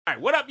All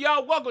right, what up,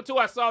 y'all? Welcome to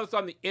I Saw This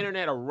on the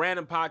Internet, a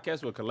random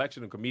podcast with a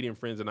collection of comedian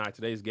friends and I.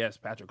 Today's guests,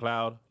 Patrick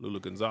Cloud, Lulu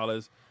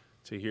Gonzalez.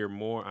 To hear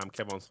more, I'm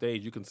Kev on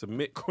stage. You can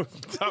submit.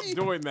 Stop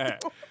doing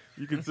that.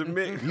 You can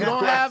submit. You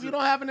don't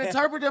have an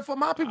interpreter for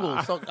my people.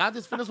 So I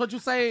just finished what you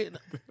said.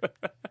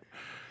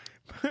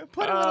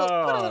 Put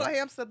a little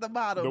hamster at the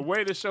bottom. The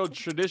way the show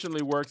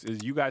traditionally works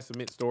is you guys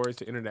submit stories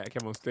to Internet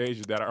Kev on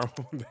stage that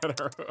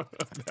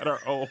are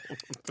old.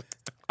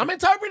 I'm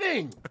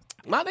interpreting.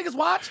 My niggas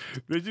watch.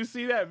 Did you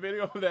see that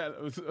video of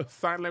that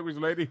sign language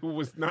lady who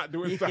was not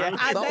doing sign language?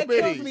 That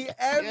kills me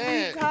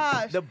every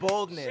time. The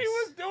boldness. She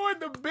was doing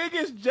the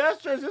biggest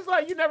gestures. It's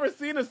like you never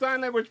seen a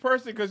sign language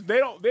person because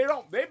they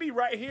be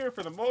right here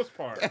for the most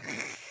part.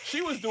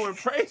 She was doing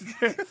praise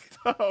and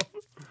stuff.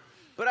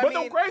 But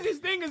the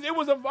craziest thing is it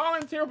was a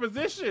volunteer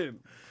position.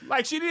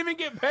 Like, she didn't even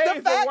get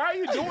paid, so why are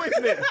you doing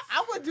this?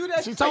 I would do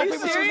that. She told people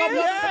she was gonna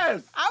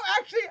Yes.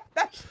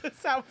 That should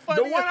sound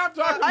funny. The one I'm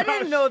talking about. I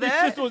didn't know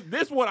that.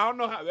 This one, I don't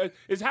know how.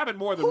 It's happened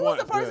more than Who once.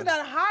 was the person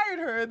that hired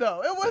her,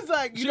 though? It was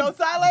like, sign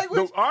The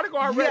language? article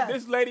I read, Yes.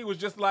 this lady was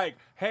just like,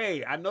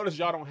 hey, I noticed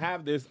y'all don't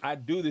have this. I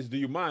do this. Do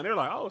you mind? They're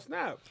like, oh,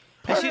 snap.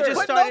 And she just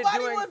But started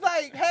nobody doing. was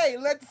like, hey,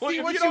 let's Well, see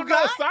if what you you don't know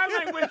got. sign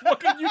language, what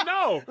can you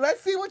know?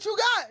 Let's see what you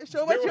got.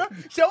 Show They us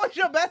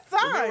your best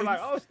And they signs. were like,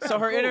 oh, snap, So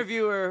her cool.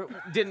 interviewer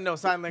didn't know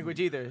sign language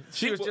either.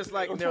 She was just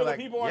like, It was they were for the like,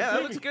 people on yeah, that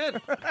TV. looks good.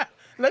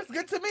 Looks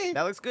good to me.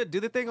 That looks good. Do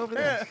the thing over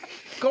there.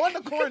 Go in the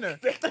corner.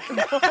 Do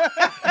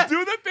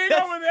the thing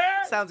over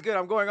there. Sounds good.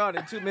 I'm going on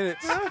in 2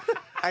 minutes.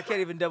 I can't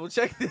even double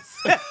check this.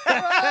 Because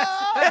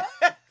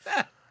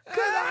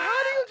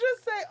how do you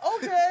just say,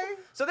 okay?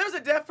 So there's a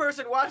deaf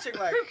person watching,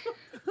 like,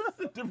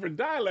 Different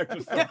dialect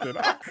or something.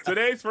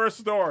 Today's first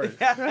story.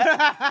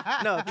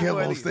 no.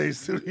 Kev on Stage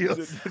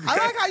Studios. I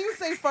like how you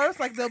say first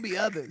like there'll be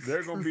others. There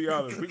are gonna be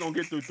others. We're gonna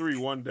get through 3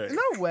 one day.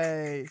 No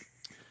way.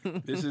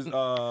 This is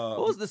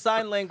What was the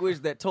sign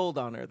language that told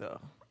on her, though?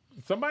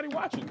 somebody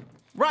watching.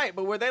 Right,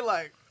 but were they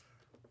like...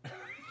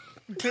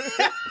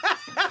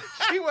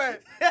 She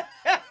went.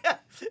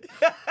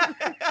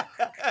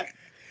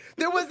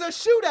 There was a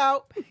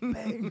shootout.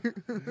 Bang,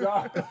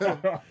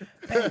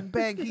 bang,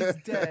 bang. He's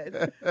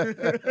dead.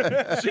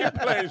 She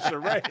playing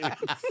charades.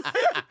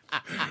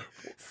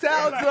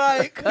 Sounds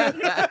like We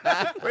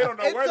don't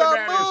know It's where the a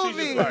man is. She's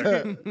just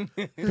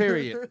like,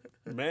 Period.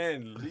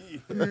 man,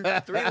 leave.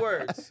 3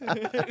 words.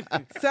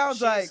 sounds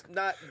She's like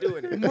not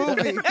doing it.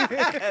 movie.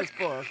 That's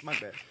 4. My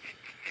bad.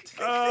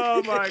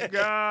 Oh my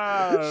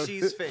God.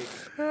 She's fake.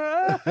 All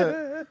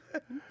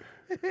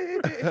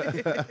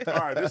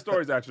right, this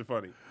story's actually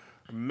funny.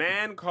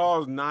 Man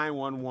calls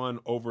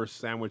 911 over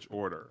sandwich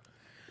order.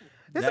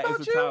 This That is about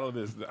the you? title of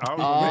this. I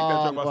was gonna make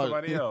that joke about but-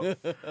 somebody else.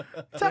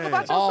 Talk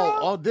about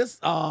yourself.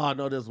 I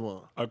know this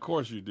one. Of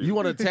course you do. You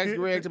want to text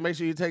Greg to make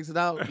sure you text it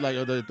out? Like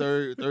the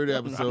third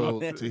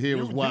episode to hear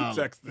was wild.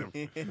 You text him.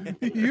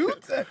 You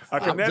text. A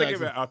Connecticut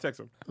texting. man. I'll text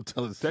him.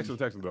 Tell us. Text him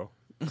though.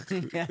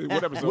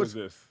 What episode is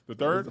this? The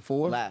third? The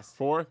fourth? Last.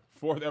 Fourth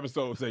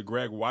episode say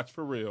Greg watch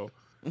for real.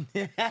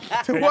 To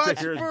watch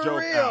hear his for joke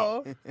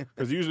real.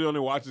 Because he usually only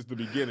watches the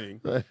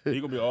beginning. He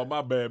gonna be, oh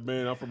my bad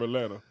man, I'm from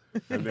Atlanta.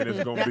 And then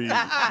it's gonna be you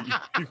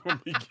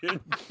gonna be getting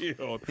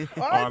killed. Oh,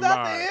 that's not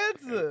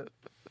online.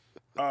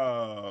 the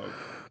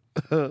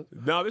answer.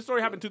 No, this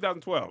story happened in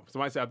 2012.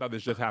 Somebody said I thought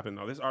this just happened.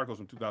 No, this article's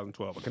from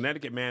 2012. A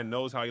Connecticut man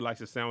knows how he likes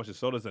his sandwiches.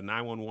 So does a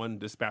 911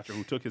 dispatcher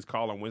who took his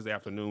call on Wednesday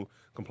afternoon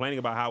complaining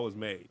about how it was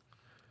made.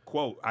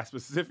 Quote, I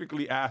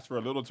specifically asked for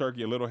a little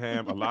turkey, a little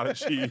ham, a lot of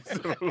cheese,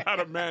 and a lot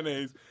of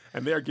mayonnaise,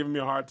 and they're giving me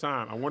a hard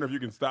time. I wonder if you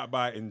can stop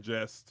by and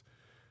just,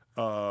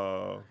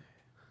 hold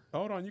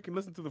on, you can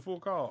listen to the full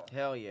call.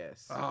 Hell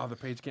yes. Oh, the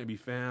page can't be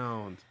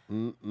found.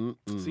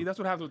 See, that's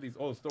what happens with these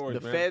old stories,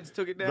 The man. feds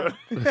took it down.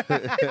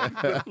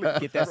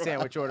 Get that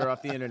sandwich order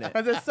off the internet.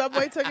 Because the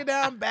Subway took it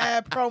down,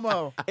 bad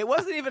promo. It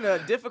wasn't even a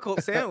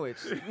difficult sandwich.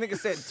 Nigga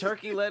said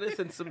turkey, lettuce,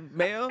 and some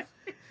mayo.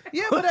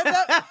 Yeah, but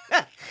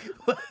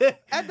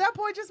at that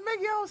point, just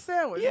make your own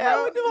sandwich. Yeah,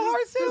 bro. we do a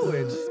hard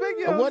sandwich. Just make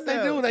your And own what they do?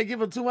 sandwich. They give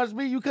him too much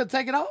meat. You couldn't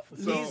take it off.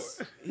 So,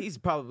 He's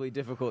probably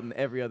difficult in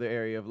every other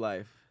area of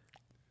life.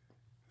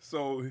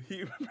 So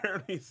he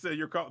apparently said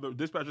the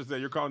dispatcher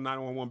said you're calling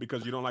 911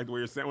 because you don't like the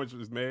way your sandwich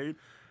was made.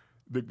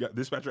 The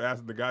dispatcher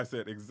asked, and the guy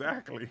said,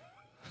 exactly.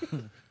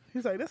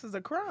 He's like, this is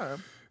a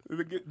crime.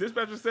 The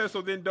dispatcher said,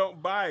 so then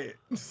don't buy it.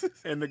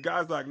 And the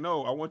guy's like,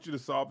 no, I want you to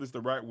solve this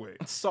the right way.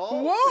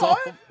 Salt?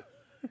 What?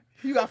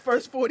 You got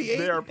first 48?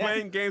 They are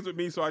playing games with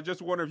me, so I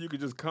just wonder if you could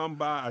just come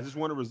by. I just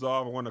want to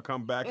resolve. I want to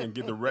come back and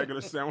get the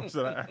regular sandwich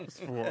that I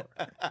asked for.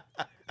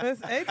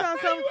 Listen, anytime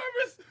Are you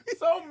ever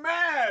so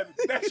mad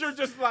that you're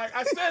just like,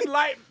 I said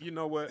light. You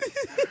know what?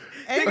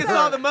 Nigga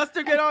saw the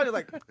mustard get on. You're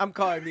like, I'm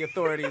calling the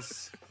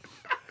authorities.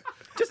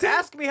 Just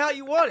ask me how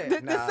you want it.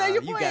 To say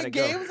you're you playing gotta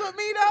go. games with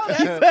me, though?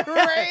 That's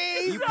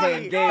crazy. You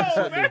playing games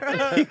with me.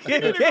 You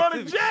need to go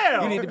to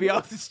jail. You need to be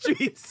off the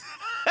streets.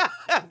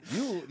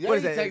 What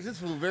is he that? takes his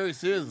food very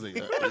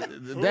seriously.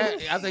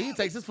 I think he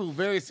takes his food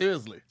very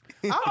seriously.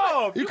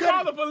 Oh, if you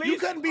call the police. You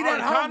couldn't be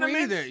that on hungry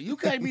condiments? either. You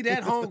can't be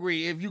that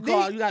hungry if you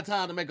call. You got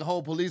time to make a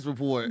whole police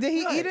report. Did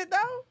he eat it,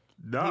 though?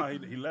 No,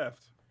 he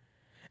left.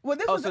 Well,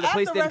 this Oh, was so the at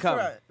place the didn't come.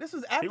 restaurant. This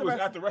was at He the was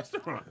restaurant. at the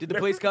restaurant. Did the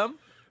place come?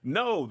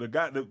 No,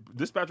 the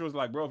dispatcher was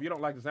like, bro, if you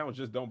don't like the sandwich,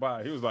 just don't buy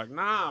it. He was like,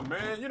 nah,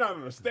 man, you're not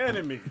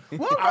understanding me.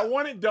 I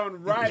want it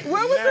done right.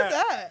 Where was now. this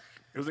at?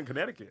 It was in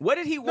Connecticut. What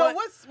did he No, want?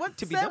 what's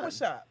to be sandwich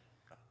done?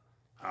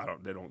 shop?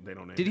 They don't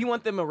name Did he it.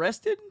 want them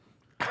arrested?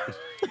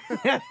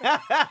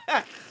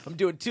 I'm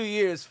doing 2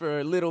 years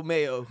for Little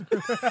Mayo.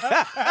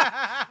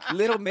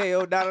 Little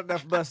Mayo, not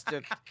enough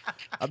mustard.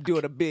 I'm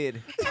doing a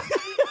bid.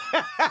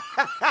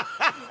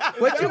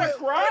 What you?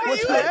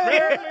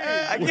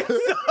 I guess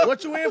so.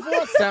 What you in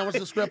for? Sandwich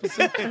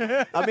discrepancy.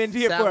 I'm in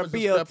here for a Sandwich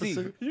BLT.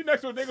 discrepancy. You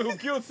next to a nigga who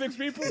killed 6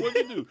 people?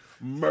 What'd you do?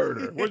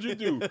 Murder. What'd you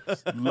do?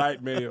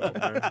 Light mayo,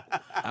 man.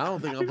 I don't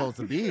think I'm supposed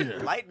to be here.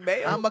 Light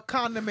Mayo. I'm a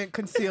condiment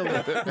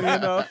concealer. You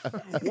know.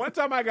 One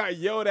time I got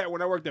yelled at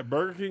when I worked at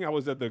Burger King. I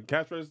was at the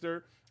cash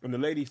register, and the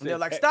lady said, They're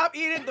like, stop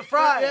eating the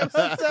fries.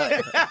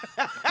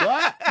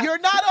 What? You're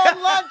not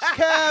on lunch,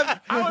 Kev.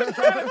 I was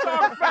trying to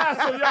talk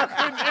fast so y'all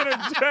couldn't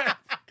interject.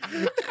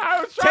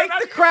 I was trying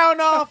Take the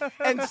crown off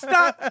and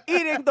stop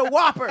eating the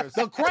Whoppers.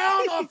 The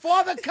crown are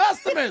for the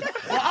customers.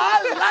 Well,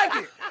 I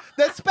like it.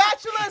 The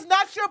spatula is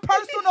not your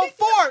personal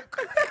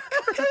fork.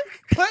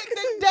 Put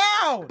it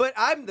down. But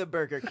I'm the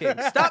Burger King.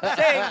 Stop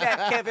saying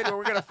that, Kevin, or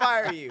we're going to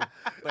fire you.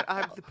 But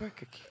I'm the Burger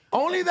King.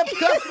 Only the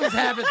customers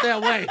have it their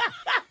way. I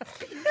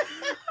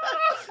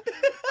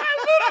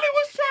literally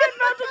was trying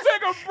not to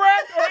take a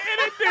breath or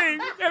anything,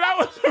 and I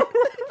was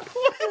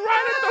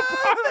right at the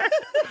part.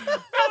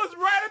 I was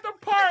right at the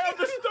part of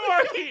the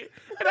story,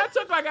 and I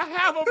took like a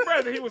half a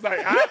breath, and he was like,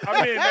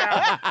 "I'm in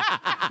now.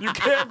 You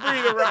can't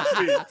breathe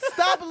around me."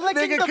 Stop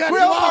licking Nigga the cut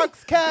grill you off.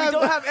 marks, Kev. We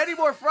don't have any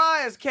more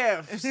fries,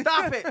 Kev.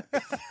 Stop it.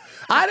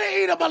 I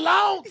didn't eat them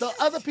alone. The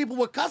other people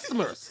were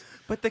customers.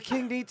 But the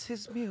king needs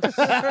his meals. He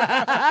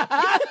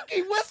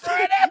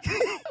whispering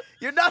it.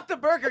 You're not the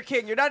Burger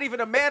King. You're not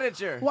even a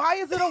manager. Why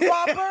is it a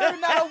Whopper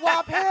and not a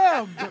Whop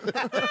him?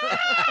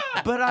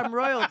 But I'm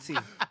royalty.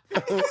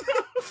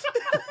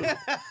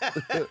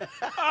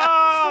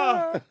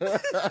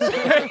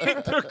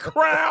 Take the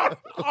crown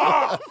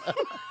off.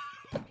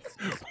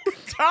 I'm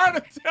tired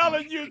of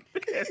telling you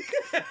this.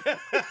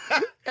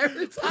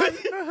 Every time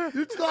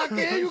you clock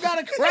in, you got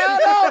a crown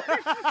on.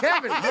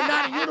 Kevin, you're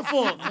not in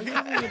uniform.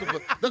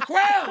 The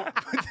crown.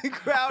 The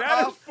crown That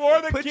is off.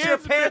 for the Put kids. your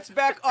pants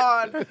back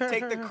on.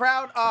 Take the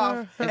crown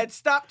off. And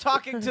stop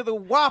talking to the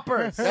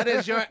Whoppers. That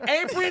is your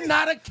apron,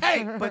 not a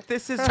cape. But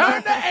this is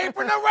Turn the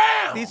apron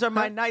around. These are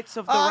my knights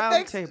of the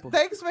round table.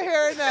 Thanks for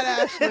hearing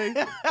that, Ashley.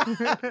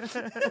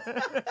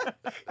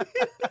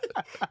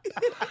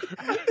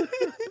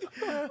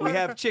 We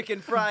have chicken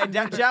fried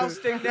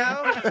jousting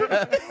now.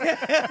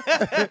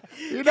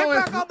 You Get know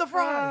back it's, on the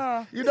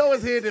fries. you know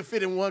his head didn't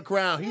fit in one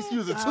crown. He's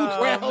using two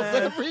crowns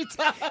every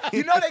time.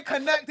 You know they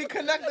connected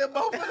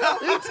both of them.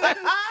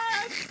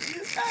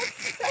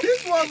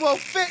 This one will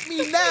fit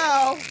me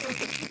now.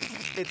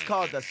 It's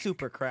called the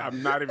super crown.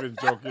 I'm not even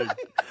joking.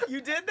 You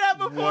did that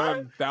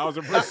before?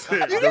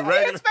 1,000%. You didn't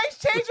see his face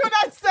change when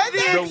I said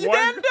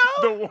that.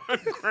 the one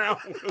crown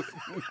was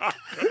not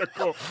gonna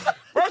go.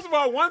 First of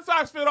all, one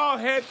size fit all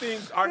head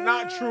things are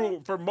not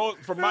true for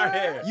my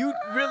head. You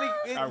really?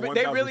 I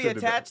They really 1000% did that.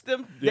 attach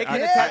them? Yeah, They can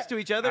I- attach to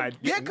each other?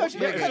 Yeah, 'cause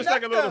you it's didn't just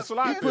like a connect little them.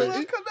 slot. Yeah,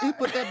 put. He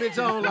put that bitch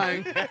on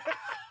like,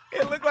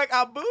 It looked like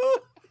Abu.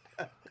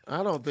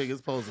 I don't think it's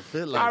supposed to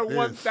fit I like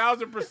this.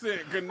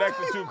 1,000%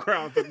 connected two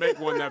crowns to make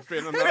one that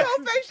fit. I'm His like,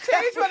 whole face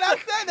changed when I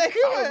said that. He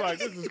I was went, like,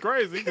 this is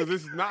crazy because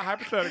this is not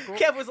hypothetical.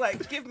 Kev was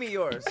like, give me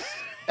yours.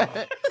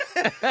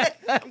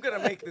 I'm going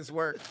to make this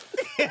work.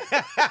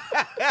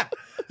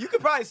 You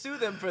could probably sue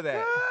them for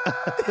that.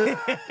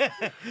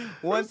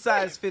 One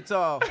size fits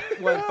all.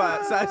 One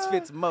size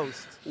fits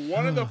most.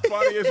 One of the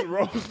funniest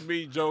roast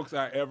meat jokes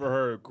I ever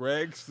heard.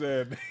 Greg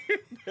said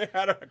they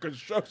had a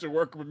construction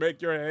worker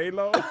make your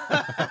halo.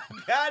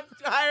 God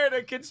hired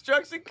a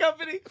construction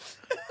company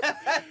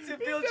to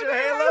build your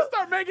Halo. halo.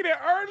 Start making it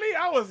early.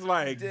 I was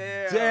like,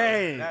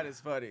 dang. That is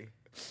funny.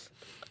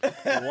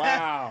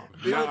 Wow.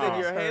 Building Nah.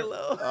 your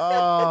halo.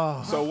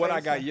 oh. So what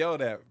I got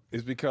yelled at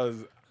is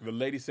because the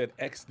lady said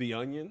X the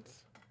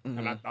onions, and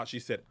Mm-hmm. I thought she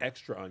said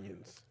extra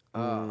onions.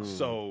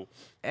 So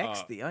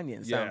X the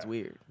onion yeah. sounds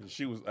weird.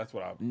 She was. That's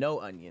what I. No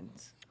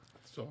onions.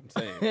 That's what I'm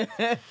saying.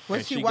 Was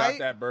And she she white? got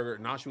that burger.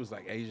 Now she was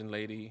like Asian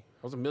lady.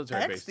 It was a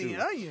military base X the too.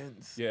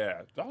 onions.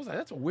 Yeah, I was like,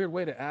 that's a weird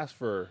way to ask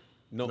for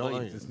no onions.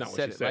 onions. It's not what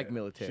Said she it said. like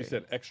military. She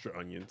said extra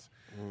onions.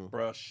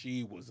 Bruh,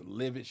 she was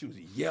livid. She was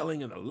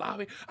yelling in the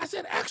lobby. I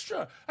said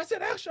extra.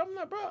 I'm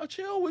like, bro,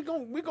 chill. We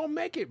gonna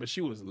make it. But she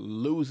was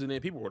losing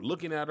it. People were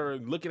looking at her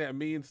and looking at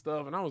me and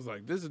stuff. And I was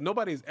like,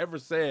 nobody's ever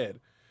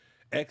said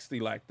exty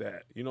like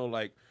that. You know,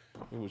 like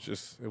it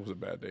was a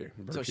bad day.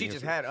 So she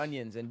just had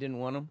onions and didn't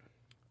want them?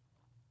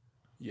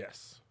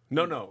 Yes.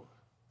 No.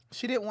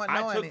 She didn't want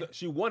no onion.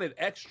 She wanted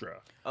extra.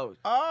 Oh,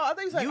 Oh, I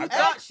think you said you X.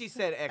 thought she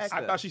said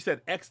extra. I thought she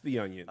said X the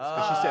onions.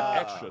 And she said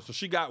extra. So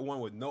she got one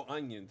with no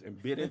onions and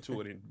bit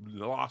into it and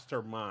lost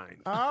her mind.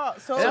 Oh,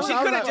 so So That's she what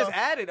I could have was just like,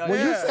 added When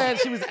onions. you said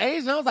she was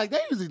Asian, I was like, they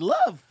usually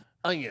love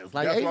onions.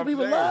 Like That's Asian what I'm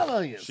people saying. love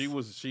onions.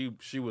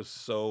 She was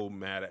so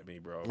mad at me,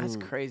 bro. That's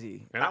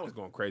crazy. And I was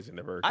going crazy in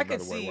the very. I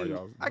could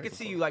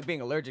see you like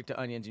being allergic to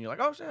onions, and you're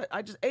like, oh shit,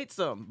 I just ate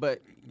some.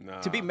 But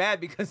to be mad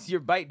because your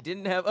bite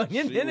didn't have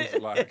onion She in was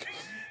it, like,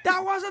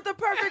 that wasn't the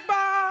perfect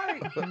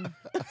bite.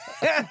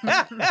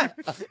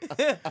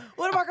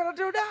 What am I gonna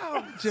do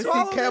now? Just see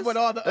Swallow Kev this? with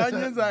all the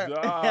onions. Like,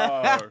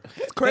 dog.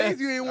 it's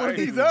crazy you ain't one of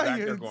He these was back there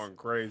onions. going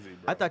crazy,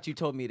 bro. I thought you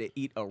told me to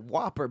eat a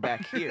Whopper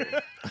back here.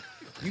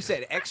 You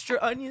said extra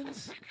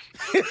onions?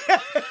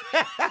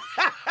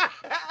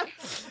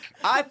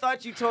 I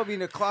thought you told me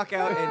to clock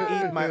out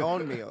and eat my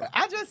own meal.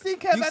 I just see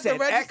Kev You at the said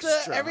register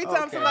extra. every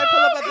time Okay. somebody pull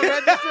up at the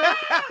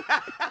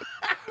register.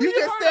 You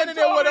just standing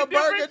there with a totally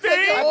burger different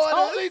taking thing. orders.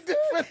 totally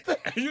different thing.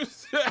 You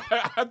said,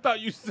 I thought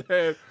you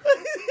said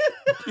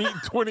eat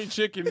 20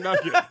 chicken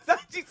nuggets. I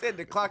thought you said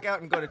to clock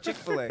out and go to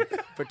Chick-fil-A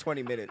for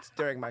 20 minutes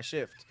during my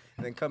shift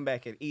and then come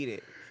back and eat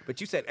it. But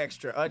you said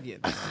extra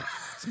onions.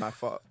 It's my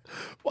fault.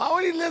 Why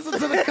would he listen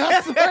to the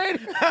customer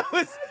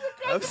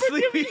I'm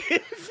sleepy.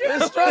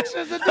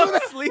 instructions to do I'm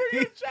that?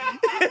 sleepy.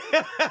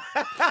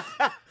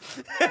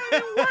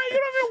 Why you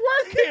don't even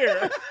work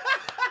here?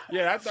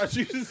 Yeah, I thought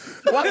you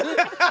just. Why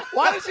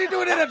did she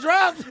do it in a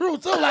drive-through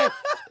too? Like,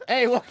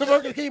 hey, welcome to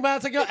Burger King.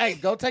 Hey,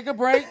 go take a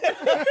break.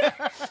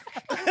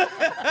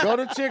 Go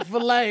to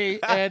Chick-fil-A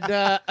and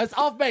it's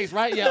off base,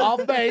 right? Yeah,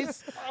 off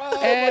base.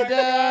 And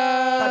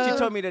Thought you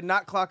told me to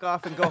not clock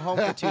off and go home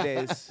for 2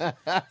 days and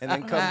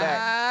then come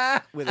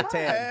back with a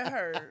tan. That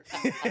hurt.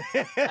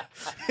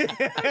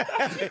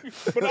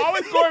 But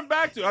always going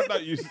back to, I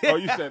thought you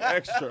said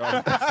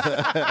extra.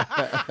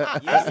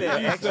 You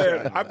said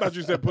extra. I thought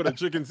you said put a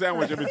chicken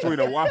sandwich in between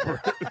a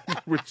Whopper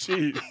with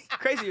cheese.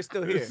 Crazy you're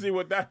still here. See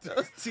what that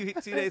does. 2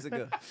 days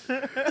ago.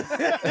 You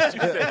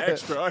said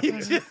extra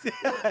onions. You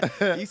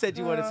said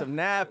you wanted some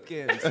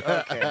napkins.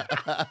 Okay.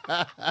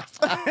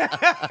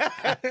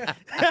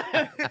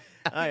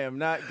 I am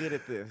not good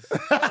at this.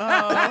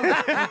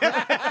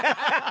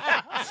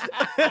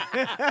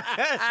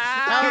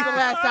 That was the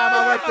last time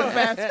I worked in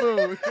fast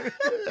food.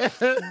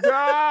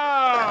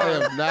 I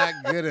am not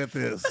good at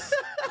this.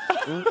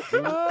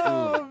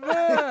 Oh,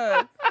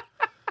 man.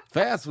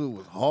 Fast food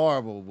was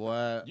horrible,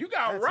 boy. You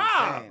got That's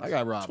robbed. insane. I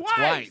got robbed Twice.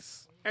 twice.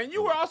 And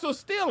you were also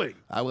stealing.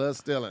 I was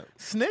stealing.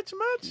 Snitch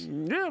much?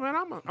 Yeah, man.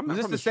 I'm not Was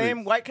this from the same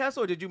streets. White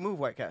Castle or did you move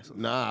White Castle?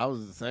 Nah, I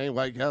was the same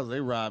White House. They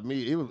robbed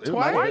me. It was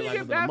Twice? Why like, you like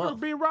get within a mad for month.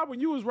 being robbed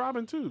when you was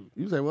robbing too?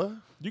 You say what?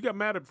 You got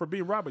mad for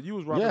being robbed, but you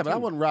was robbing Yeah, too. but I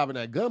wasn't robbing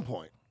at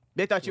gunpoint.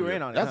 They thought you were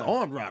in on it. That's huh?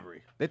 armed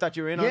robbery. They thought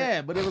you were in on it?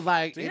 Yeah, but it was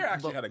like So here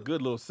actually had a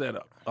good little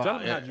setup. Oh, Tell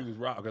me yeah. how you was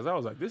robbed, because I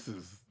was like, this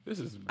is.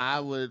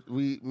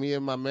 me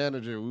and my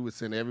manager, we would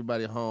send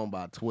everybody home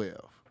by 12,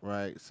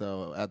 right?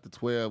 So after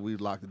 12,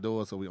 we'd lock the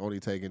door, so we only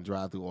taking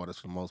drive-through orders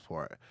for the most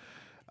part.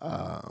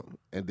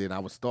 And then I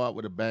would start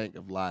with a bank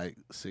of like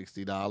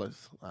 $60.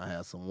 I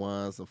had some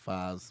ones, some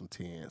fives, some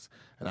tens.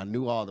 And I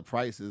knew all the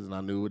prices, and I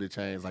knew what it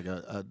changed. Like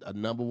a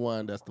number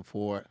one, that's the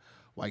Ford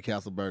White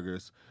Castle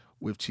burgers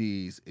with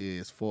cheese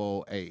is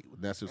 $4.08.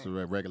 That's just a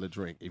regular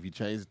drink. If you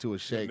change it to a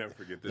shake, never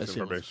forget that this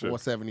shit was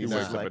information. You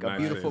wakes $4.79. up Like at a night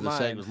beautiful saying, The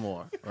shake mind. was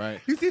more,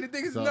 right? You see the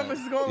niggas' So, numbers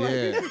is going like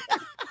yeah, this.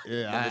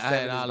 yeah. I Number had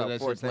seven is all of about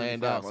that shit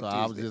planned out, so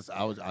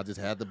 $4.75 I just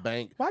had the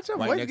bank. Watch your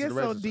right voice next get to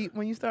the so register. deep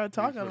when you start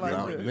talking like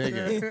Bro,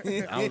 this.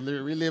 nigga, I was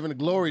reliving the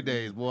glory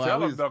days, boy. Tell I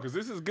them was- though, because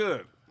this is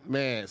good.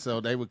 Man,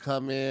 so they would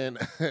come in,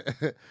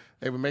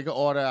 they would make an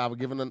order. I would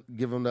give them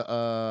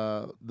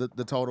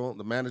the total.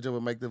 The manager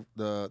would make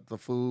the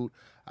food.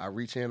 I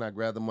reach in, I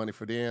grab the money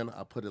for them.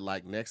 I put it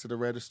like next to the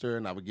register,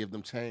 and I would give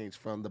them change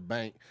from the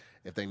bank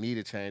if they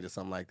needed change or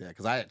something like that.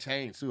 Because I had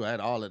change too. I had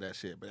all of that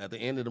shit. But at the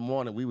end of the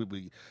morning, we would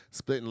be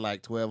splitting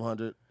like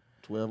 $1,200,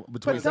 between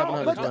But The $700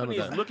 only and company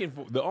is $1,200. looking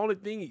for the only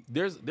thing.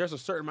 There's a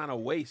certain amount of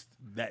waste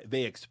that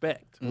they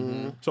expect.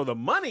 Mm-hmm. So the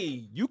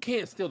money, you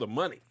can't steal the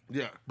money.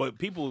 Yeah. But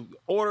people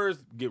orders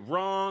get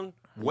wrong,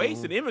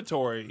 waste and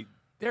inventory.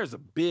 There's a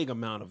big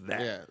amount of that.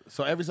 Yeah.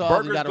 So every so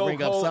often you Burgers got to go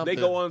bring up cold, something.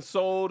 they go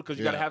unsold because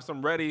you got to Yeah. have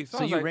some ready. So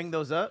I was you like, ring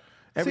those up?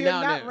 Every So you're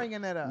now and not then.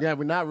 ringing it up. Yeah,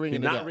 we're not You're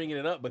ringing it not up. ringing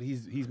it up, but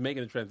he's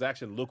making the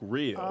transaction look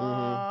real.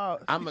 Oh.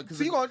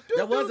 Cause you gonna do-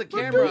 there was a do-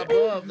 camera do-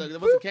 above. There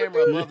was a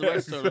camera above the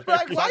register. Like, So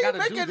I why you gotta do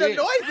making the this.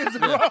 noises,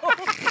 bro?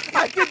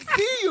 I can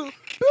see you.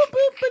 Boop,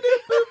 boop,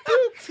 ba-doop, boop,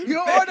 boop. Your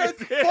order's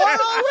far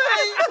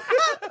away.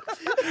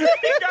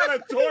 He got a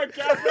toy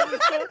camera in the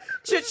store.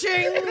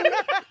 Cha-ching!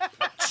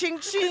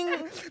 Ching-ching!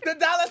 The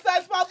dollar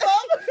signs pop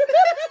up.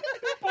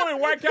 Pulling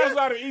White Castle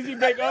out of Easy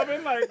Bake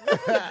Oven. Like, this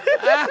is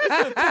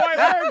a toy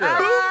burger.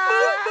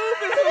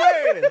 It's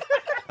hilarious.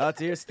 Out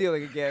here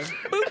stealing again.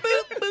 Boop,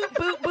 boop, boop,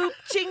 boop, boop.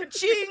 Ching,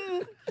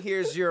 ching.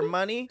 Here's your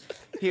money.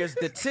 Here's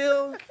the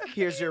till.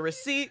 Here's your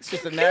receipt. It's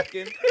just a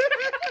napkin. Ching,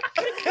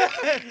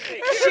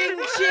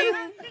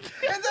 ching.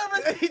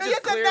 He just It's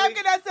a clearly-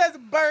 napkin that says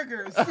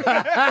burgers.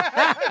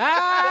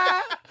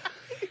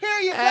 Here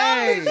you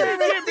Hey. go.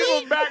 Give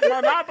people back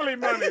Monopoly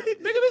money.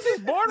 Nigga, this is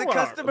The boardwalk.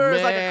 customer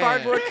is like a Man.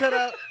 cardboard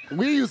cutout.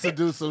 We used to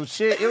do some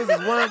shit. It was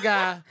this one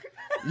guy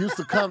used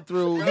to come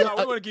through. No,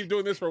 we want to keep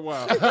doing this for a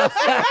while.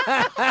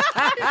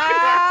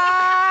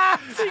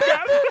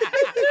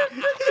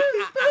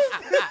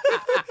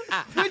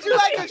 Would you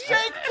like a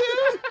shake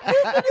too?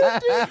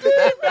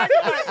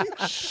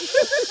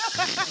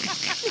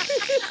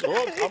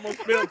 Oh, I'm gonna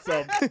spill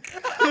some. The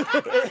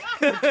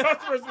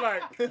customer's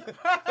like,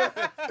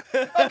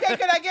 Okay,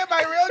 can I get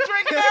my real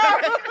drink now?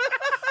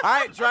 All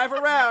right, drive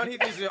around. He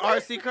uses an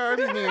RC car.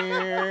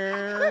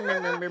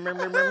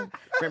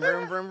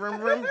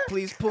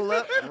 Please pull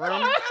up.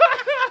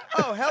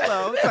 Oh,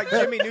 hello. It's like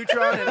Jimmy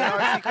Neutron in an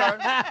RC car.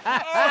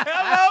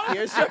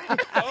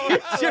 oh,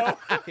 hello.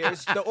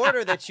 Here's the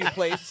order that you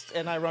placed,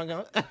 and I rung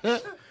up.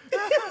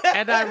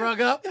 And I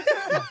rung up.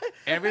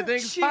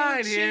 Everything's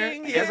fine here.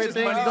 Ching.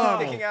 Everything's Money normal.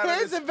 sticking out of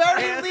Here's his a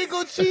very pants.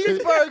 legal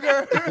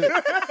cheeseburger.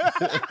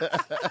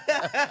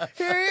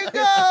 Here you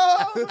go.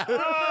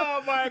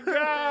 Oh my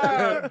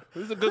God!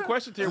 This is a good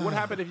question, Terry. What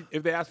happened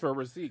if they asked for a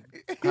receipt?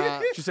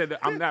 She said that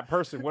I'm that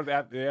person. What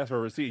if they asked for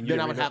a receipt? And you Then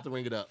I didn't would ring have to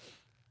ring it up. up?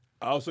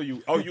 Oh, so you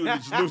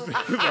just lose it.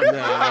 Can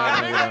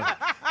I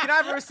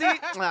have a receipt?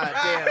 Ah,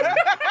 damn.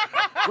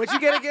 What'd you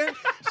get again?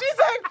 She's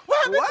like, what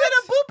happened What? to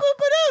the boop boop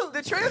ba-doo?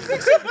 The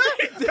transaction.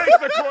 Takes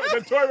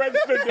the toy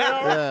register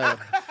down. Yeah.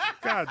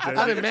 God damn.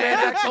 I've been mad.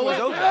 transaction was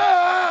over.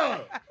 I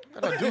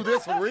don't do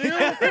this for real.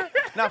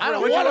 Now, I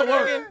don't what'd you want to order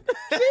work. again?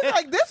 She's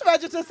like, this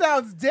register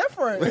sounds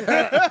different.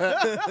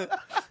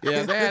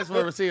 Yeah, if they asked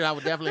for a receipt, I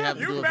would definitely have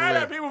to do You it mad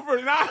at for real. people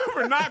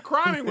for not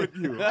criming with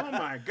you? Oh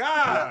my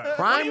God! Crime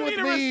Why do you with need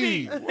a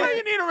me. receipt? Why do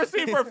you need a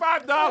receipt for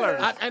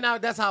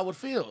 $5? That's how I would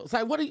feel. It's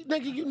like, what are you,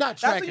 nigga? You not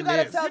That's what tracking you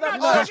gotta this. tell You're them.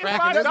 not Oh,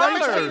 tracking the $5.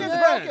 machine is Yeah.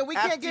 broken. We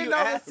After can't get you no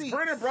ask- receipt.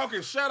 Printer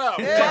broken. Shut up.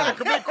 I'm trying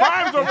to commit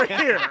crimes over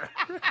here.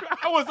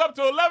 I was up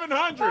to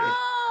 1,100.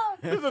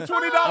 This is a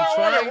 $20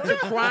 Trying order. to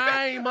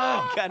crime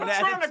up. Got I'm an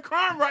trying to attitude.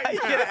 crime right You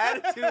now. get an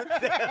attitude.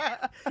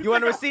 You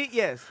want a receipt?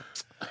 Yes.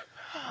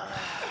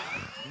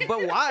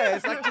 But why?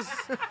 It's like just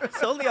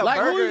solely a Like,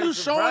 burger. who are you and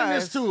showing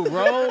this fries. to,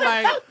 bro?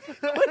 Like,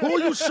 who are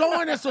you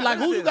showing this to? Like,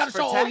 who What is you got to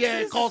this, show? for Oh, yeah, it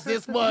taxes? costs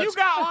this much. You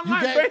got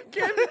online get-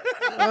 banking?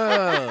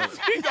 Uh,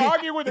 He's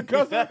arguing with the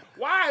customer.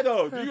 Why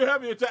though? Do you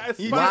have your tax?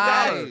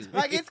 right.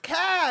 Like, it's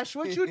cash.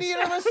 What you need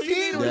a receipt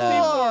Receipt for?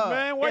 for,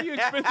 man. Why are you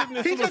expensing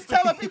this? He just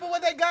telling people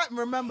what they got.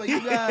 Remember,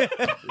 you got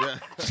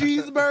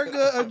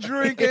cheeseburger, a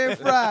drink, and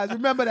fries.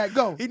 Remember that.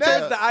 Go. He Next.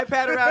 turns the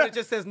iPad around and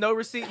just says no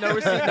receipt, no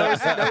receipt, no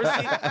receipt, no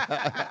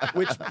receipt.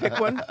 Which pick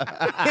one?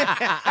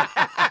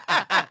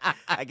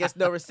 I guess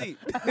no receipt.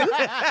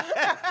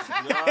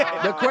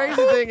 the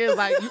crazy thing is,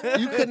 like,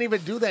 you couldn't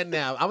even do that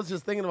now. I was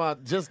just thinking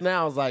about just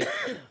now. I was like,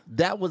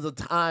 that was a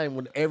time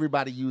when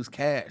everybody used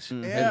cash.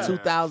 Yeah. In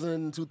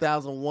 2000,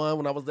 2001,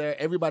 when I was there,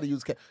 everybody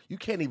used cash. You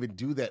can't even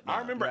do that now. I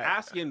remember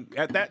asking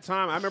at that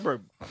time. I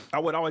remember I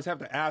would always have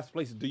to ask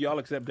places, "Do y'all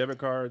accept debit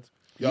cards?"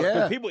 Y'all, 'cause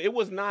Yeah. people, it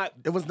was not.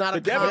 It was not the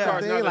a debit common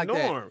card's thing not like the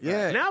that. norm.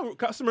 Yeah. Now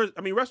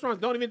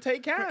restaurants don't even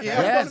take cash.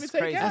 Yeah. Restaurants Yes, don't even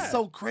take crazy. cash. That's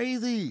so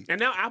crazy. And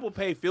now Apple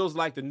Pay feels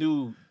like the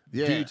new.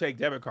 Yeah. Do you take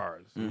debit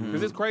cards?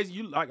 Because it's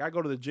crazy. I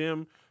go to the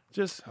gym.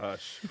 Just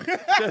hush.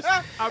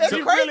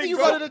 It's crazy you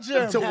go to the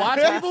gym. To watch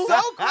people?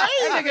 So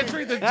crazy. That nigga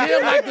treat the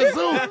gym like the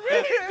zoo.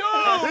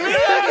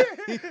 I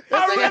You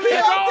really out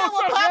there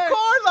with go.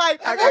 popcorn, like,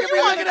 I oh, got you be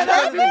looking at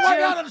want other people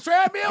working out on the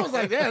treadmill. I was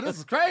like, yeah, this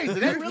is crazy.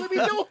 They really be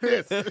doing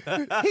this. He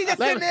just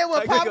sitting there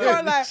with I gotta go to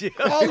popcorn, the like, gym.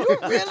 oh, you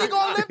really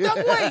gonna lift them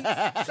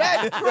weights?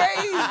 That's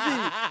crazy.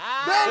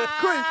 That's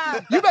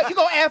crazy. You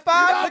go add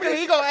five. Look at him.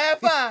 He go add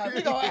five.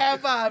 He go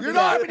add five. You know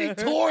how many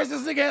tours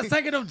this nigga has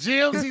taken of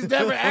gyms he's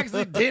never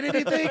actually did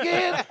anything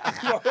in?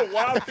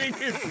 Wild thing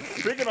is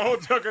picking a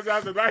hotel because I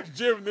have a nice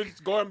gym and then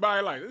just going by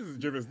like, this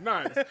gym is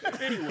nice.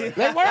 Anyway,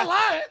 They weren't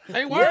lying.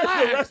 They weren't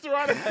where's the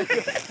lying. restaurant?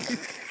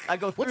 I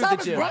go through What time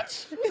the is gym.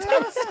 brunch?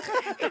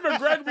 Remember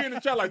Greg being in the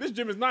chat like, this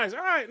gym is nice. All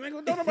right,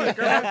 nigga, don't nobody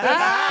care about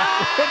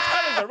that. What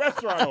time is the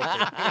restaurant open?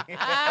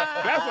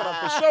 That's what I'm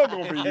for sure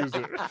going to be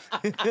using.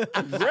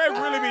 Greg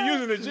really be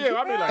using the gym.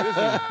 I'll be like,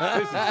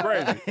 this is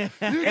crazy.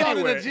 You go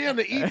to the gym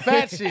to eat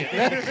fat shit.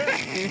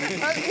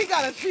 He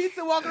got a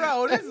pizza walking around.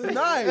 Oh, this is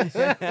nice. This is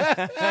nice.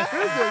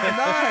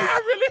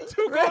 I really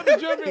do go to the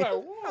gym and be like,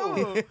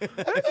 whoa.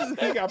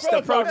 He got The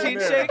Peloton protein in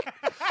there. shake.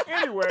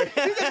 Anyway.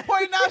 He just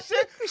pointing out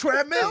shit.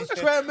 Treadmills.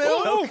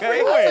 Ooh, Okay. I've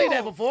freeway. seen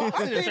that before. I've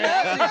seen seen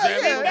that. that. I've seen Yeah,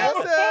 that that's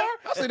before. it.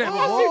 I've seen that Oh,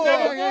 before. I've seen that Yeah,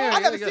 before. yeah, I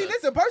never yeah. seen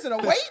this in person. A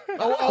weight? A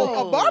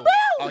barbell?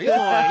 Oh, he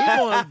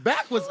going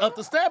backwards up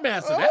the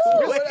Stairmaster. That's Oh,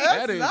 risky. that's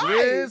That is nice.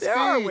 risky. There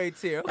are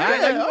weights here. All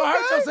right, now you gonna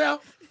hurt okay. yourself.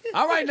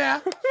 All right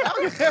now. All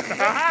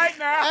right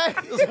now.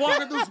 Just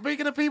walking through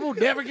speaking to people,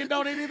 never getting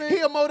on anything. He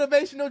a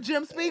motivational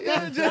gym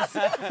speaker, just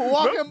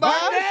walking by.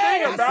 The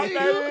thing I about see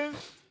that you. is,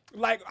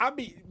 like,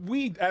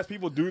 we as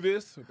people do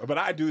this, but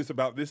I do this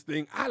about this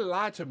thing. I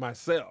lie to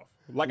myself.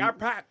 Like, I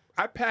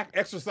pack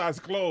exercise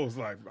clothes.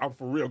 Like, I'm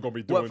for real gonna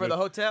be doing What, for this. the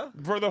hotel?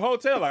 For the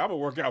hotel, like I'm gonna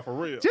work out for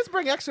real. Just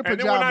bring extra and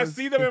pajamas. then when I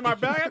see them in my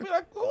bag, I be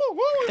like, who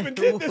even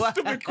did this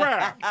stupid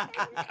crap? I'm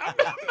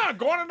not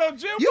going to no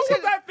gym. You What was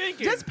should I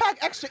thinking? Just pack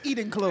extra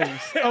eating clothes,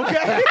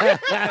 okay?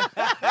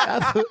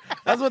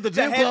 That's what the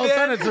gym clothes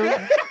turn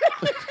headband.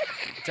 into.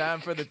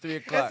 Time for the 3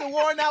 It's o'clock. a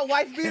worn out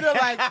wife beater.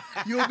 Like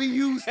you'll be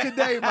used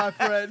today, my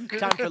friend.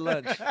 Time for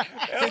lunch.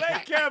 LA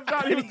Cam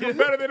thought he was doing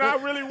better than I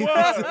really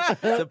was.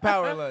 It's a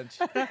power lunch.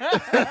 Let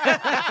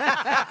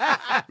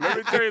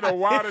me tell you the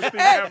wildest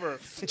thing ever.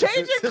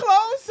 Changing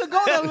clothes to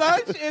go to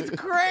lunch is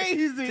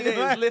crazy.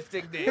 Today is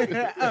lifting day.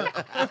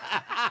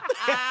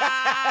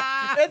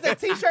 It's a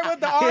t-shirt with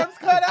the arms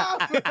cut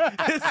out.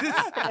 This is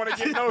I don't want to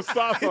get no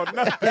sauce on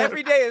nothing.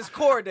 every day is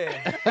core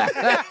day.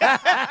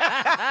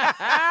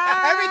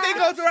 Everything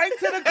goes right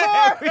to the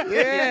core.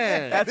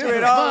 Yeah, That's this where it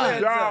is all fun.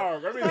 ends.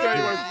 Dog, let me tell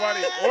you what's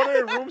funny.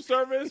 Ordering room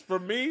service for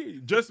me,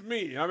 just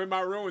me. I'm in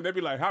my room and they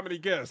be like, "How many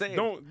guests?" Same.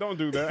 Don't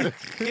do that.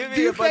 Give Do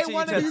me you a bunch say of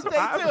one of these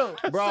utensils. things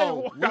too?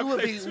 Bro, I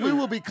we say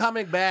will be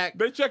coming back.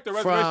 They check the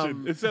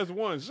reservation. From- It says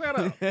 1. Shut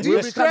up. Do We'll you be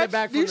coming stretch?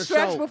 back Do you from the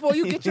stretch show. before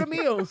you get your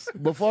meals?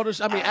 Before the,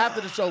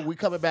 after the show, we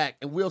coming back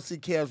and we'll see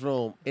Kev's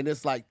room, and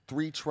it's like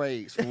 3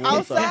 trays for room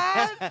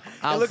Outside? service.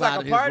 It look like outside a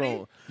of his party?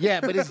 room. Yeah,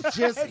 but it's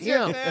just It's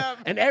him. just him.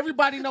 And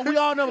everybody know, we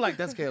all know, like,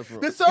 that's Kev's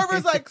room. The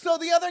server's like, so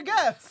the other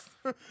guests.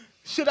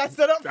 Should I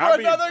set up for I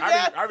be guest?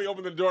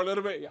 opening the door a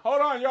little bit.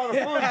 Hold on, y'all.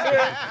 The food's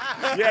here.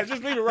 Yeah,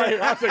 just leave it right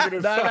here. I'll take it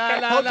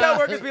inside. Hotel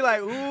workers be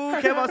like,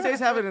 ooh, Kevin State's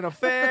having an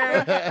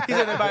affair. He's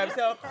in there by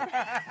himself.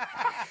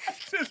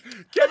 Just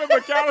Kevin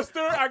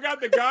McAllister. I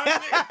got the guy.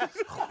 I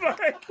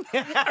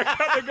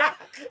got the guy.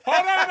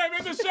 Hold on, I'm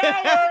in the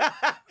shower.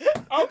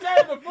 Okay,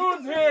 the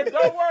food's here.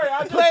 Don't worry.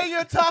 I'll just Play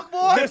your talk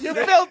boy, you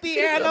filthy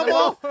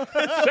animal. set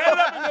it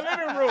up in the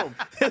living room.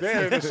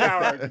 Then in the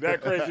shower,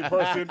 that crazy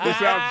person. This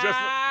sounds just.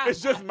 It's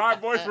just my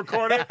voice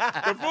recorded.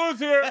 The food's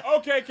here.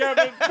 Okay,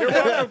 Kevin. You're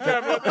welcome,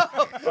 Kevin.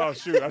 Oh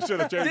shoot, I should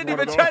have changed Didn't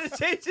one even of try those. to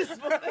change his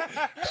voice.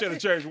 Should have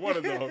changed one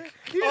of those.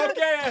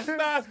 Okay,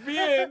 estás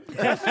bien.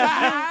 That's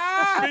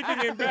just you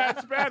speaking in bad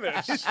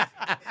Spanish.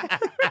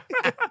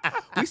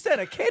 We sent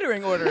a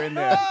catering order in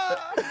there.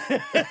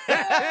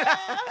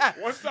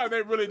 One time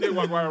they really did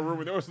walk by a room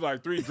and there was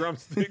like 3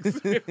 drumsticks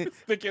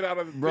sticking out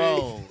of the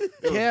Bro, thing.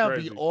 It was Kev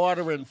crazy. be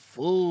ordering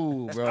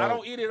food, bro. I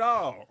don't eat it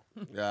all.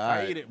 Yeah,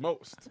 I eat it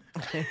most.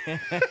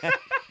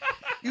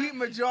 You eat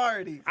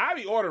majority. I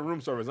be ordering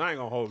room service. I ain't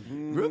gonna hold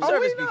you. Room Oh,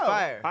 service we be know.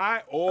 fire.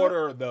 I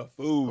order the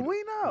food.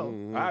 We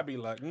know. I be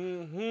like,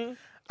 mm-hmm.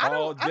 I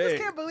all don't. I day.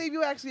 just can't believe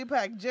you actually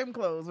pack gym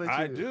clothes with you.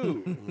 I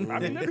do. I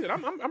mean, listen,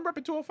 I'm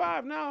repping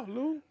 205 now,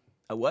 Lou.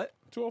 A what?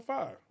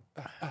 205.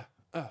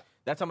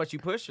 That's how much you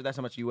push, or that's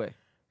how much you weigh?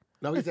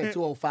 No, he said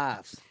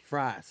 205s.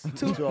 Fries.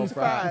 2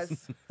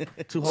 fries.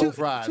 2 whole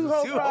fries. 2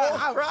 whole Two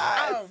whole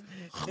fries.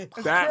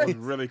 That was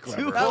really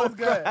clever. That was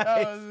good.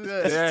 That was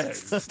good.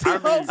 Yes. I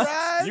whole mean,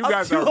 fries? you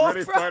guys Two are whole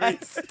really funny.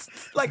 fries.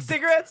 Like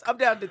cigarettes, I'm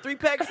down to 3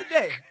 packs a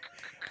day.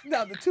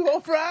 Now the 2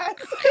 whole fries.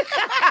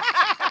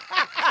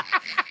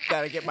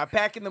 Gotta get my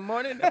pack in the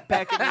morning, a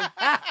pack in the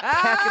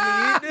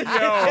evening.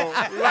 Yo,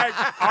 like,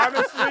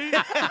 honestly,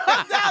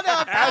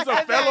 as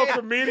a fellow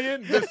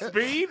comedian, the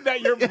speed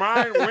that your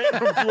mind went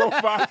from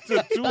 205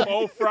 to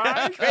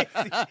 205,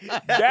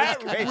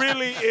 that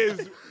really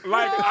is,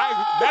 like,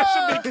 that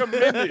should be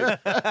commended.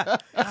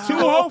 2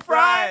 whole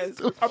fries,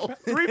 3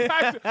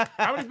 packs.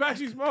 How many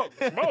packs you smoke?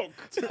 Smoke.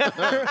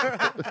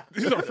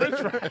 These are French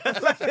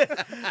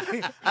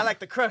fries. I like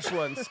the crush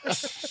ones.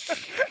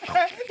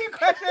 He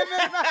crushed it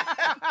in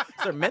my-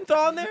 Is there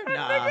menthol in there?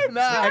 Nah.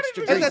 Nah,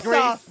 Extra it's a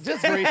grease. sauce.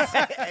 Just grease.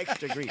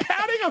 Extra grease.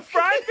 Having a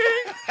fried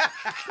thing,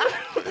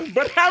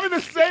 but having the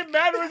same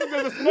mannerisms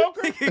as a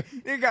smoker.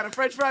 You got a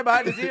French fry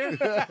behind his ear?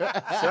 So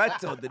I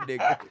told the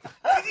nigga.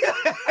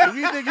 If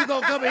you think you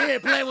gonna come in here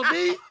and play with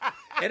me,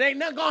 it ain't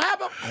nothing gonna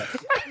happen.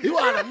 You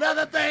want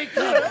another thing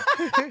coming.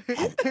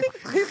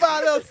 He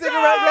bought a little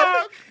cigarette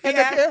wrapper. And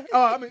Yeah.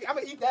 I'm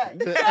gonna eat that.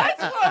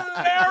 That's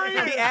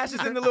hilarious. He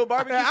ashes in the little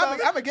barbecue Yeah, sauce.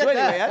 I'ma get so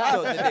anyway, that. I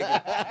told the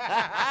nigga,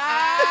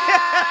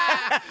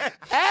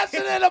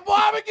 Ashing in the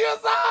barbecue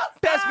sauce.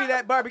 pass me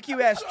that barbecue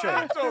ashtray.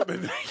 I told the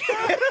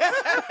nigga.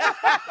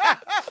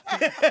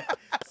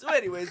 So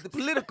anyways, the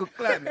political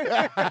climate.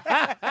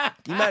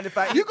 You mind if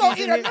I eat You gonna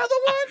these eat in here? another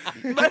one?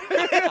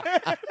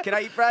 Can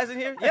I eat fries in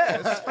here? Yeah,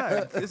 it's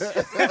fine. Is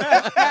it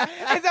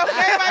okay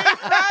if I eat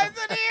fries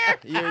in here?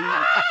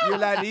 You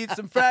allowed to eat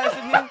some fries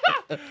in here?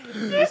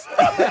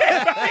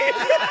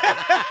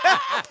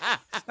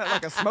 It's not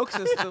like a smoke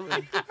system.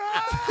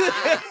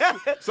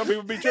 Some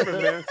people be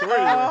tripping, man. So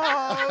anyway,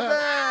 Oh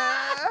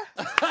man.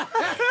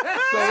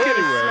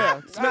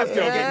 Smells good.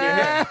 Get me a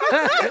hand.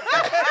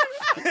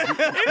 In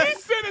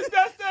these sentence,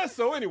 that's that.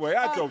 So anyway,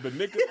 I told the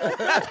nigga.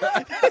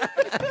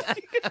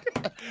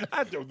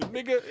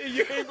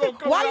 You ain't gonna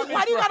come Why down do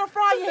you these got a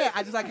fry in your hand?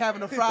 I just like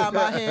having a fry in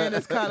my hand.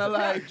 It's kind of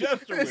like.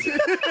 gesture with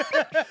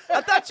it.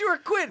 I thought you were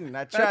quitting.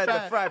 I tried the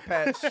fry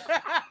patch,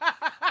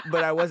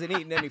 but I wasn't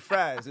eating any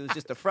fries. It was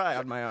just a fry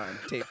on my arm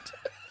taped.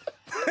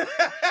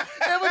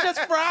 It was just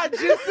fried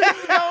juices going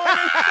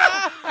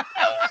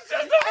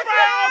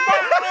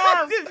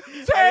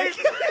inside.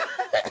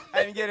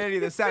 I didn't get any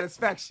of the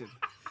satisfaction.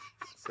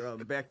 So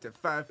I'm back to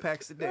 5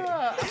 packs a day.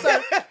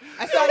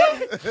 I saw that.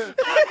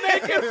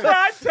 Naked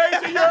fried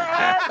taste in your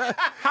arm.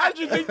 How'd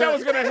you think that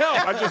was gonna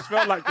help? I just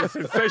felt like the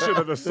sensation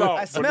of the salt.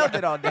 I smelled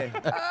it all day.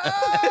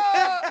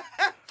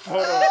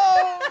 Hold on.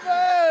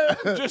 Oh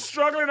man. Just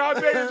struggling all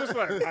day. You're just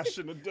like, I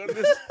shouldn't have done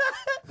this.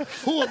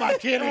 Who am I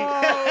kidding?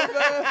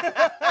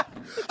 Oh,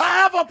 I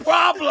have a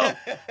problem.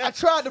 I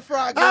tried to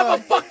fry I have a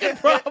gum, fucking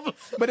problem.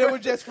 but it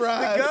was just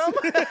fries. Gum?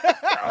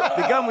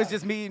 The gum was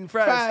just me eating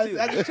fries, Fries. too.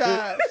 I just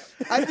tried.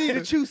 I need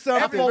to chew Every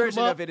something.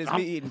 version of it is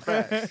me eating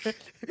fries.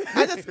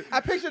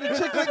 I pictured the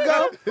chicken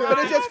gum, but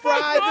it's just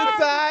fries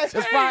inside.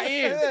 It's fried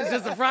ends. It's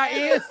just a fried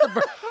ends.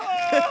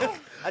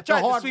 I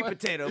tried the hard sweet one.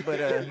 potato, but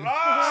Yeah.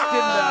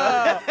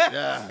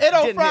 It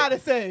don't Didn't fry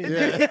hit.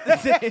 the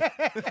same.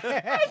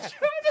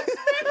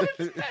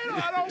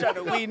 I'm trying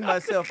to wean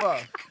myself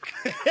off.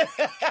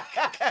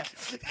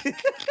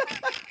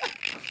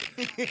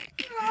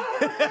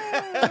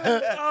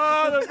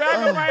 Oh, the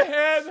back of my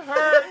head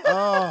hurt.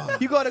 Oh.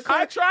 You go to I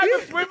cook. tried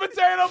the sweet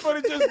potato, but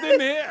it just didn't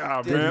hit.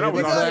 Oh, man, I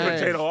was on hit. sweet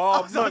potato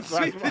all month.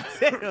 Sweet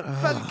potato.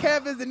 Fucking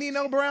Kevin's and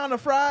Nino Brown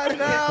of fries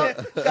now.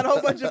 Got a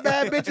whole bunch of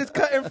bad bitches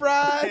cutting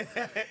fries.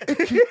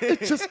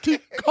 Just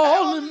keep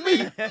calling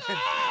me.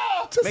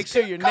 Make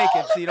sure you're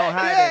naked so you don't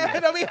hide Yeah,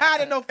 in don't be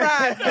hiding no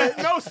fries. man.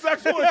 No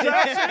sexual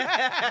attraction.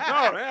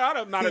 No, man,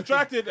 I'm not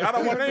attracted. I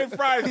don't want any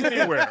fries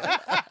anywhere.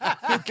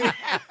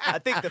 I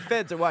think the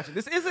feds are watching.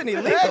 This isn't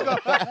illegal.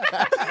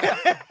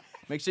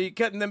 Make sure you're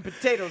cutting them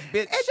potatoes,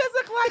 bitch. It just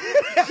look like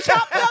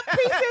chopped up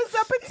pieces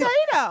of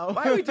potato.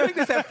 Why are we doing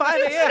this at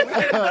 5 a.m.?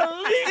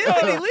 This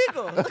isn't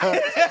illegal.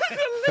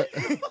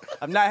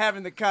 I'm not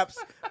having the cops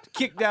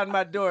kick down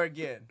my door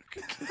again.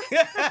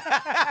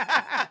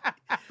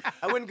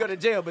 I wouldn't go to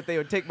jail, but they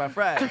would take my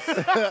fries.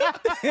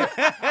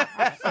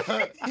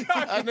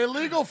 An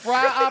illegal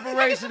fry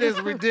operation is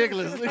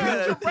ridiculous.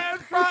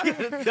 French fries.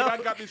 I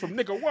got these from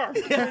Nicaragua.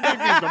 These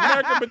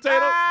American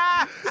potatoes.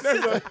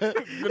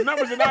 The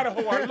numbers in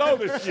Idaho are low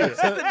this year.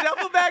 Just a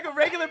duffel bag of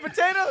regular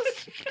potatoes?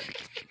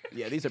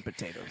 Yeah, these are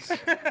potatoes. This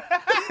ain't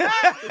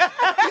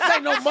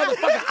no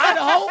motherfucking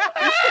Idaho.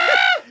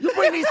 You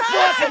bring these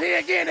sports in here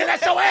again, and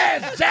that's your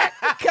ass, Jack.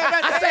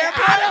 I said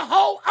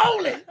Idaho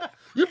only.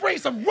 You bring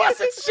some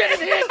russet shit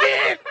in here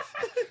again,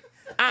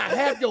 I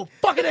have your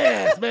fucking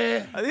ass,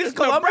 man. Are these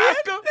Colombian?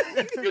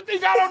 Nebraska? You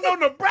think I don't know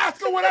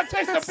Nebraska when I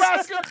taste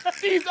Nebraska?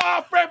 These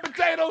are fried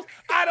potatoes.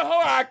 Idaho,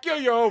 I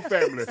kill your whole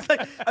family.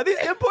 Are these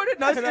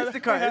imported? No, it's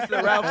Instacart. It's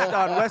the Ralph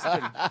Stein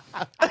Western.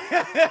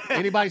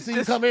 Anybody see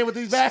you come in with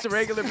these Just bags?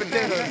 regular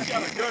potatoes.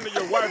 Got a gun to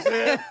your wife's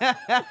head. You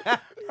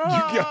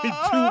got me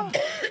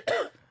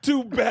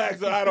two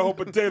bags of Idaho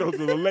potatoes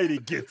and the lady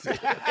gets it.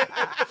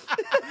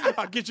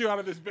 I'll get you out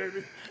of this,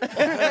 baby.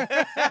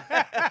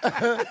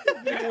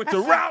 Nigga went to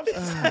Ralph's.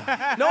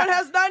 No one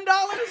has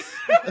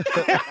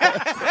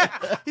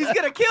 $9? He's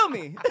gonna kill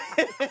me.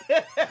 Okay.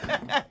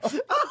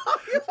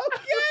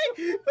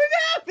 What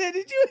happened?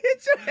 Did you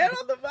hit your head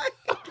on the mic?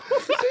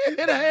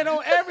 Hit her head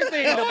on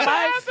everything. The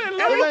bikes.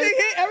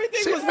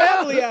 Everything was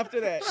wobbly after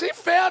that. She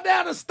fell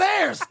down the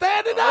stairs,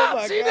 standing Oh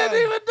my up. She God.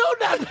 didn't even do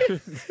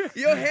nothing.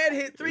 Your head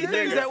hit three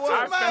things at I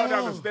once. fell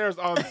down the stairs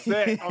on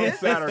set on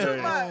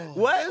Saturday.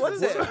 What?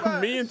 What's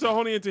it? Me and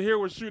Tony and Tahir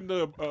were shooting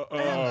the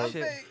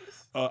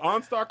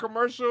OnStar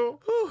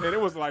commercial, and it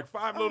was like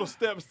 5 little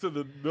steps to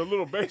the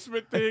little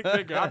basement thing.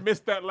 Nigga, I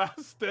missed that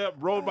last step,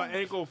 rolled my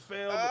ankle,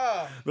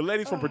 fell. The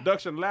ladies from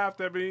production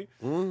laughed at me.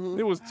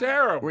 It was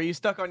terrible. Were you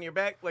stuck on your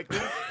back like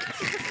this?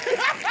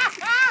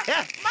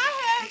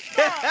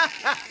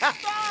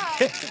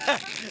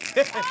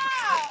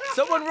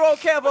 Someone roll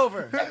Kev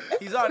over.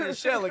 He's on his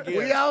shell again.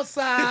 We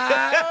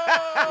outside.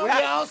 We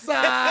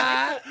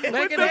outside.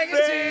 Making egg and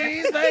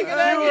cheese. Making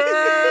egg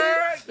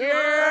and cheese.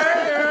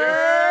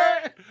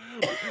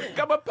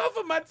 Got my puff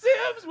of my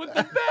Timbs with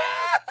the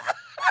bag.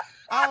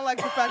 I don't like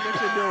the fact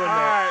that you're doing All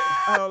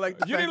that. right. I don't like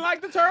the You fact. didn't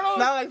like the turtles? I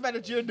don't like the fact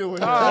that you're doing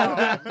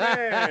that. Oh,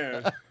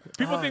 man.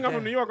 People think I'm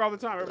from New York all the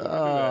time. Everybody do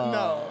that.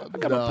 No. I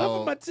got my puff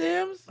of my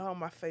Timbs. Oh,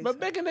 my face. My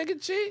bacon, egg, and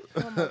cheese.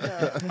 Oh, my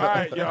God. All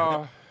right,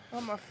 y'all.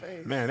 On my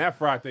face. Man, that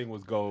fried thing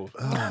was gold.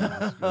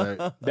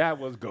 That That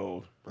was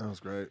gold. was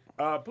great.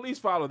 Please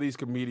follow these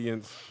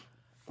comedians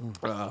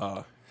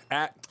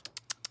at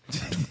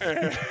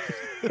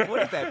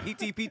What is that?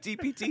 PT?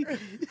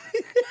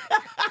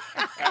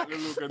 at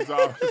Lulu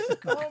Gonzalez,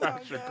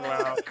 Gotcha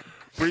Cloud.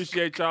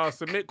 Appreciate y'all.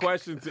 Submit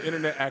questions to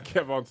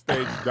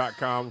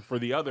internet@kevonstage.com for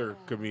the other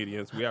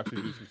comedians. We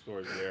actually do some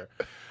stories there.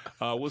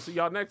 We'll see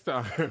y'all next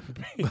time.